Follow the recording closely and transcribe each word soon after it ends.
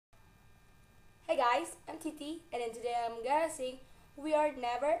Hi guys, I'm Titi, and then today I'm gonna sing We Are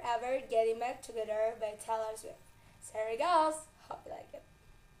Never Ever Getting Back Together by Taylor Swift. So here it goes. Hope you like it.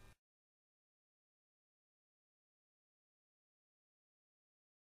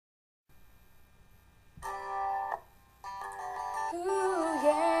 Ooh,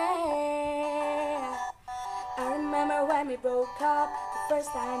 yeah. I remember when we broke up, the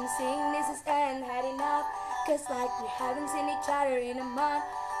first time seeing this is and had enough. Cause like we haven't seen each other in a month.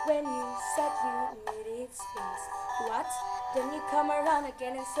 When you said you needed space, what? Then you come around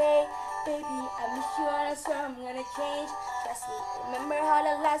again and say, baby, I miss you and I swear I'm gonna change. Trust me, remember how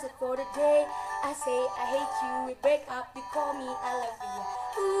that lasted for the day. I say I hate you, we break up, you call me I love you.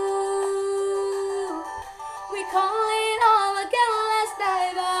 Ooh, we call it all again last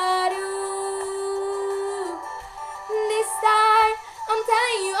night, but ooh, this time I'm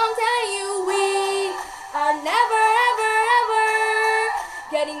telling you, we are never ever ever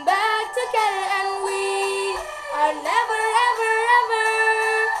getting back together, and we are never ever ever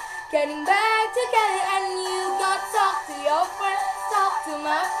getting back together. And you got talk to your friends, talk to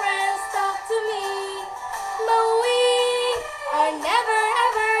my friends, talk to me, but we are never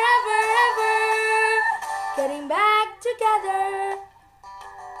ever ever ever getting back together,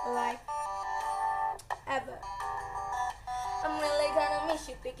 like ever. I'm really gonna miss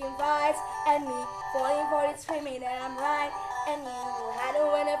you picking fights and me falling for it, screaming that I'm right. And you had to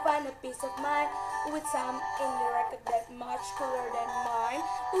wanna find a peace of mind with some in the record that much cooler than mine.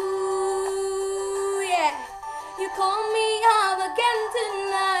 Ooh, yeah, you call me up again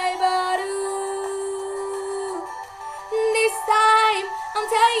tonight, but ooh, this time I'm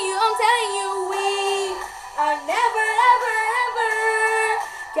telling you, we are never ever ever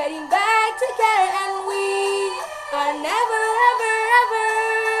getting back together, and we are never ever ever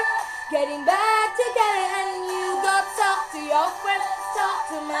getting back together. And you got talk to your friends, talk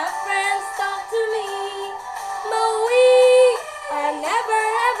to my friends, talk to me, but we are never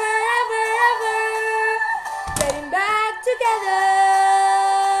ever ever ever getting back together.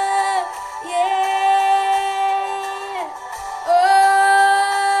 Yeah. Oh,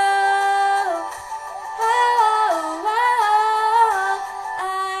 oh, oh.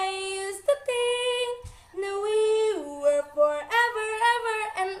 I used to think that we were forever ever,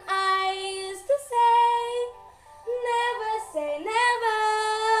 and I used to say never.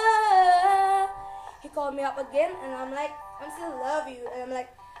 He called me up again, and I'm like, I still love you, and I'm like,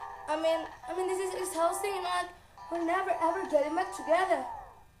 I mean, this is exhausting, and I'm like, we're never ever getting back together,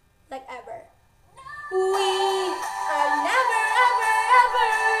 like ever. We are never ever ever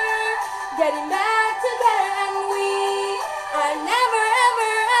getting back together, and we are never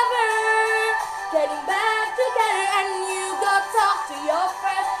ever ever getting back together. And you go talk to your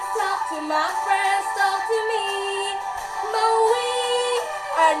friends, talk to my friends, talk to me, but we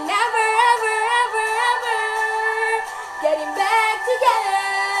are never ever ever ever getting back together.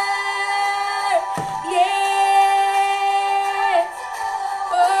 Yeah.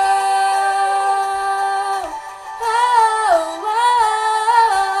 Oh, oh, oh.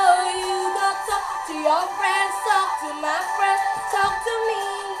 You go talk to your friends, talk to my friends, talk to me,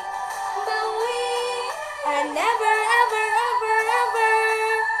 but we are never ever ever ever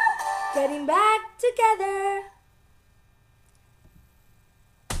getting back together.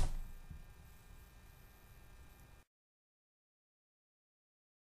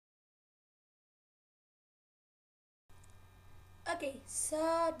 Okay, so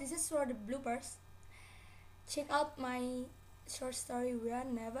this is for the bloopers. Check out my short story We Are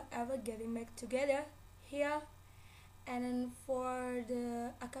Never Ever Getting Back Together here, and then for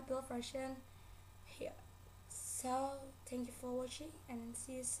the acapella version here. So thank you for watching, and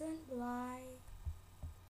see you soon. Bye.